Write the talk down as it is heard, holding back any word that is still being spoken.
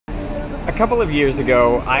A couple of years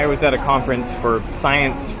ago, I was at a conference for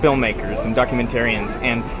science filmmakers and documentarians,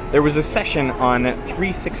 and there was a session on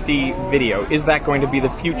 360 video. Is that going to be the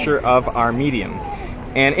future of our medium?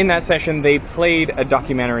 And in that session, they played a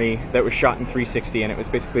documentary that was shot in 360, and it was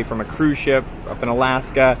basically from a cruise ship up in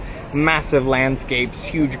Alaska, massive landscapes,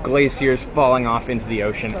 huge glaciers falling off into the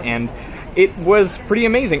ocean, and it was pretty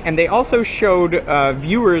amazing. And they also showed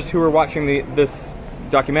viewers who were watching this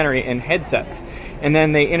documentary in headsets. And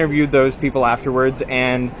then they interviewed those people afterwards,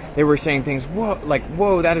 and they were saying things,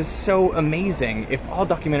 whoa, that is so amazing. If all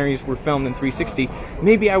documentaries were filmed in 360,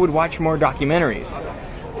 maybe I would watch more documentaries.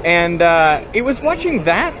 And it was watching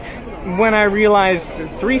that when I realized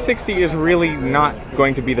 360 is really not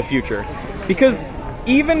going to be the future. Because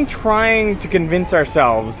even trying to convince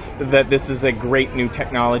ourselves that this is a great new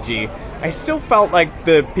technology, I still felt like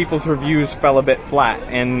the people's reviews fell a bit flat,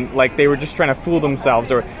 and like they were just trying to fool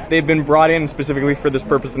themselves, or they'd been brought in specifically for this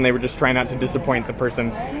purpose and they were just trying not to disappoint the person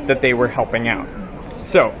that they were helping out.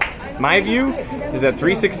 So, my view is that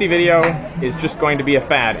 360 video is just going to be a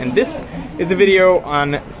fad, and this is a video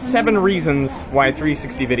on 7 reasons why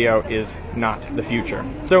 360 video is not the future.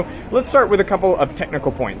 So let's start with a couple of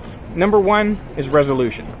technical points. Number 1 is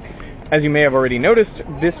resolution. As you may have already noticed,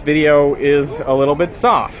 this video is a little bit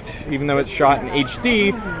soft. Even though it's shot in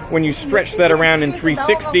HD, when you stretch that around in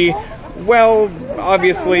 360, well,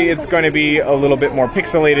 obviously it's going to be a little bit more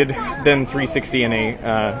pixelated than 360 in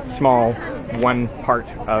a small one part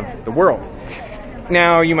of the world.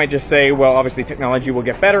 Now, you might just say, well, obviously technology will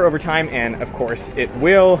get better over time, and of course it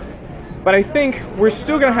will. But I think we're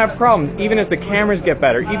still going to have problems, even as the cameras get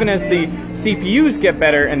better, even as the CPUs get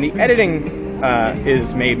better and the editing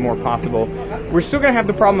is made more possible. We're still going to have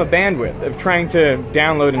the problem of bandwidth, of trying to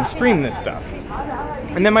download and stream this stuff.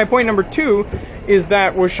 And then my point number 2 is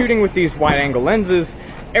that we're shooting with these wide-angle lenses.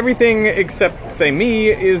 Everything except, say, me,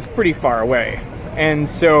 is pretty far away. And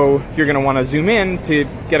so you're going to want to zoom in to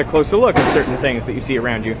get a closer look at certain things that you see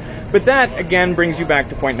around you. But that, again, brings you back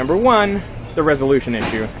to point number 1, the resolution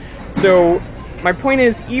issue. So my point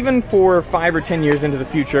is, even for 5 or 10 years into the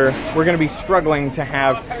future, we're going to be struggling to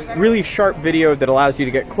have really sharp video that allows you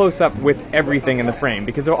to get close up with everything in the frame,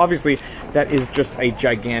 because obviously that is just a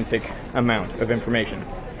gigantic amount of information.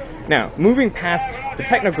 Now, moving past the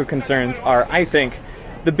technical concerns are, I think,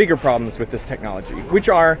 the bigger problems with this technology, which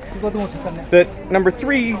are that, number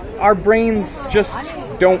 3, our brains just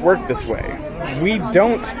don't work this way. We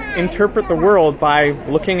don't interpret the world by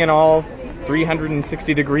looking in all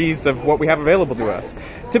 360 degrees of what we have available to us.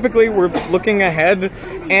 Typically, we're looking ahead,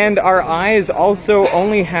 and our eyes also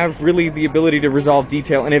only have really the ability to resolve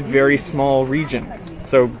detail in a very small region.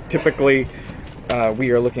 So typically,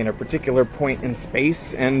 we are looking at a particular point in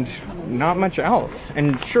space and not much else.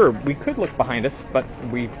 And sure, we could look behind us, but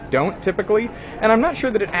we don't typically. And I'm not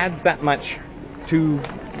sure that it adds that much to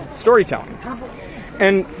storytelling.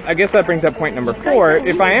 And I guess that brings up point number 4.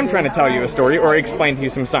 If I am trying to tell you a story or explain to you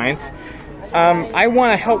some science, I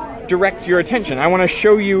want to help direct your attention. I want to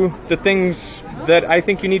show you the things that I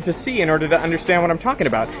think you need to see in order to understand what I'm talking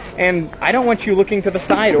about. And I don't want you looking to the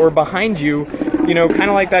side or behind you, you know, kind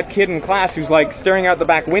of like that kid in class who's like staring out the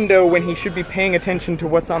back window when he should be paying attention to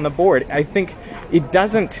what's on the board. I think it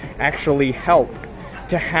doesn't actually help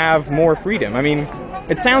to have more freedom. I mean,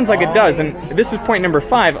 it sounds like it does, and this is point number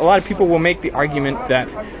 5. A lot of people will make the argument that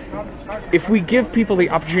if we give people the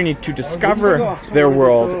opportunity to discover their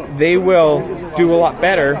world, they will do a lot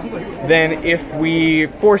better than if we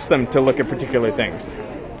force them to look at particular things.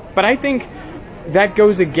 But I think that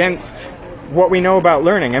goes against what we know about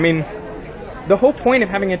learning. I mean, the whole point of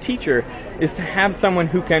having a teacher is to have someone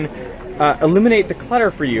who can eliminate the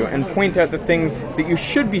clutter for you and point out the things that you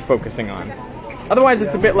should be focusing on. Otherwise,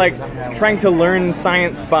 it's a bit like trying to learn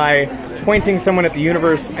science by pointing someone at the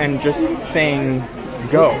universe and just saying,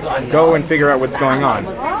 go and figure out what's going on.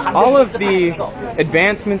 All of the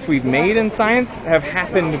advancements we've made in science have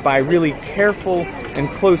happened by really careful and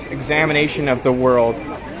close examination of the world.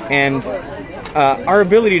 And our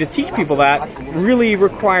ability to teach people that really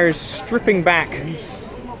requires stripping back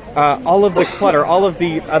all of the clutter, all of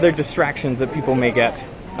the other distractions that people may get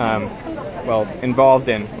involved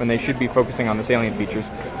in when they should be focusing on the salient features.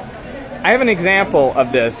 I have an example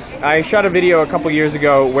of this. I shot a video a couple years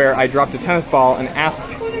ago where I dropped a tennis ball and asked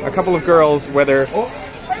a couple of girls whether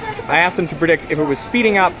I asked them to predict if it was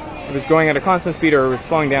speeding up, if it was going at a constant speed, or it was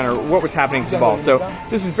slowing down, or what was happening to the ball. So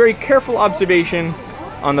this is very careful observation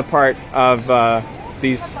on the part of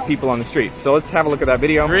these people on the street. So let's have a look at that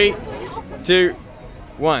video. 3, 2,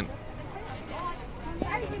 1.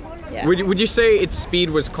 Yeah. Would you say its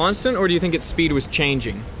speed was constant, or do you think its speed was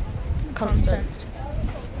changing? Constant.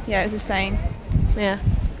 Yeah, it was the same. Yeah.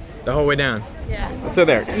 The whole way down. Yeah. So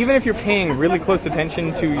there, even if you're paying really close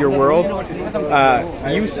attention to your world,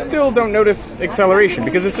 you still don't notice acceleration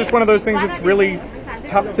because it's just one of those things that's really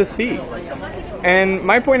tough to see. And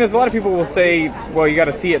my point is, a lot of people will say, well, you got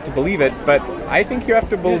to see it to believe it, but I think you have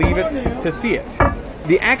to believe it to see it.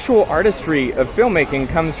 The actual artistry of filmmaking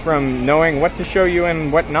comes from knowing what to show you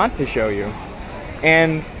and what not to show you.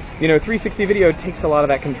 And, you know, 360 video takes a lot of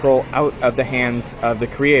that control out of the hands of the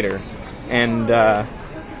creator. And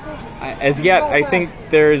as yet, I think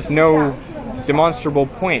there's no demonstrable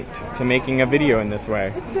point to making a video in this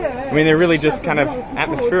way. I mean, they're really just kind of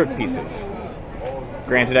atmospheric pieces.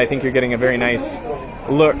 Granted, I think you're getting a very nice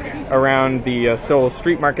look around the Seoul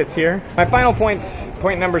street markets here. My final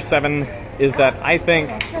point number 7, is that I think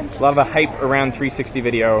a lot of the hype around 360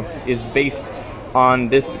 video is based on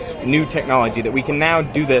this new technology, that we can now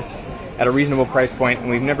do this at a reasonable price point, and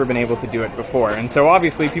we've never been able to do it before. And so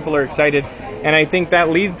obviously people are excited, and I think that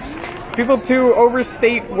leads people to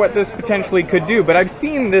overstate what this potentially could do. But I've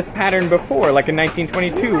seen this pattern before, like in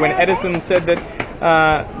 1922 when Edison said that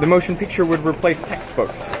the motion picture would replace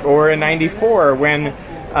textbooks, or in 94 when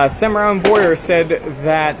Semrau and Boyer said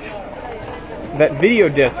that video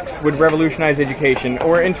discs would revolutionize education,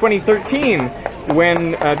 or in 2013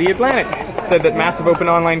 when The Atlantic said that massive open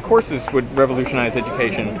online courses would revolutionize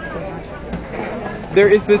education. There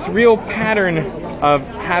is this real pattern of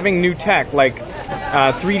having new tech, like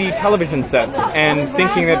 3D television sets, and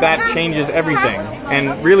thinking that that changes everything.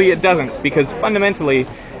 And really it doesn't, because fundamentally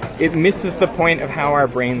it misses the point of how our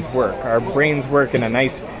brains work. Our brains work in a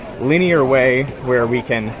nice linear way where we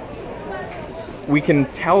can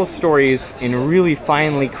tell stories in really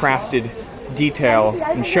finely crafted detail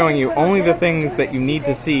and showing you only the things that you need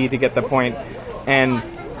to see to get the point, and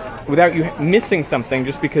without you missing something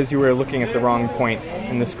just because you were looking at the wrong point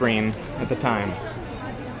in the screen at the time.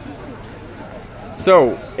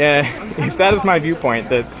 So, if that is my viewpoint,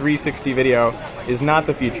 that 360 video is not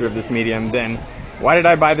the future of this medium, then why did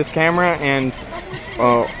I buy this camera, and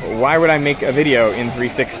why would I make a video in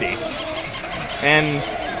 360? And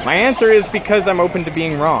my answer is because I'm open to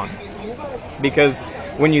being wrong. Because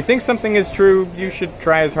when you think something is true, you should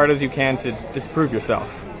try as hard as you can to disprove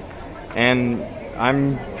yourself. And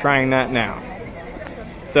I'm trying that now.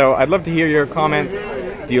 So I'd love to hear your comments.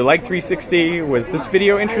 Do you like 360? Was this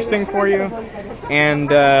video interesting for you? And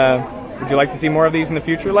would you like to see more of these in the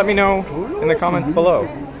future? Let me know in the comments below.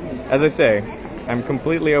 As I say, I'm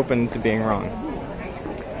completely open to being wrong.